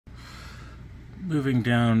Moving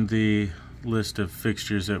down the list of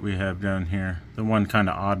fixtures that we have down here, the one kind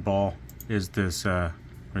of oddball is this, what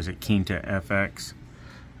is it, kintafx.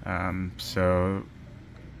 So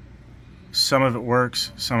some of it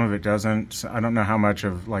works, some of it doesn't. So I don't know how much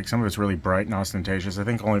of, like, some of it's really bright and ostentatious. I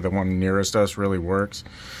think only the one nearest us really works.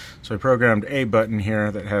 So I programmed a button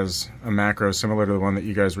here that has a macro similar to the one that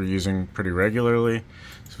you guys were using pretty regularly.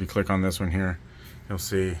 So if you click on this one here, you'll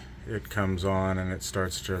see it comes on and it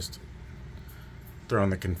starts just throwing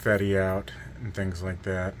the confetti out and things like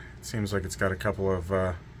that. It seems like it's got a couple of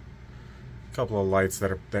lights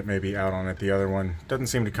that may be out on it. The other one doesn't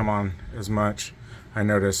seem to come on as much. I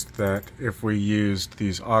noticed that if we used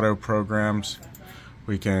these auto programs,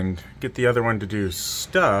 we can get the other one to do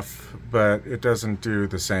stuff, but it doesn't do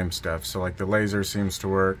the same stuff. So like the laser seems to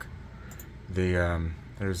work.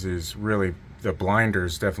 There's these the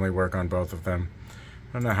blinders definitely work on both of them.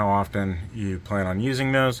 I don't know how often you plan on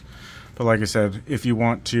using those, but like I said, if you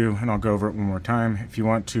want to, and I'll go over it one more time, if you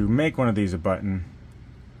want to make one of these a button,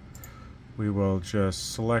 we will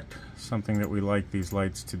just select something that we like these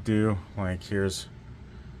lights to do. Like here's,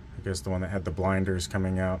 I guess, the one that had the blinders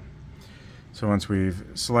coming out. So once we've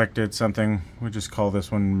selected something, we'll just call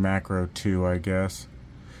this one macro 2, I guess.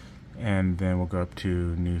 And then we'll go up to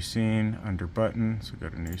new scene under button. So go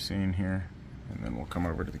to new scene here. And then we'll come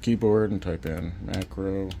over to the keyboard and type in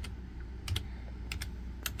macro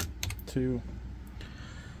 2.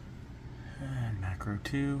 And macro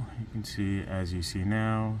 2, you can see as you see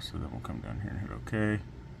now. So then we'll come down here and hit OK.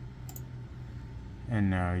 And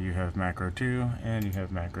now you have macro 2 and you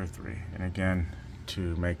have macro 3. And again,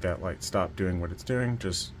 to make that light stop doing what it's doing,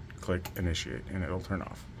 just click initiate and it'll turn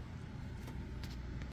off.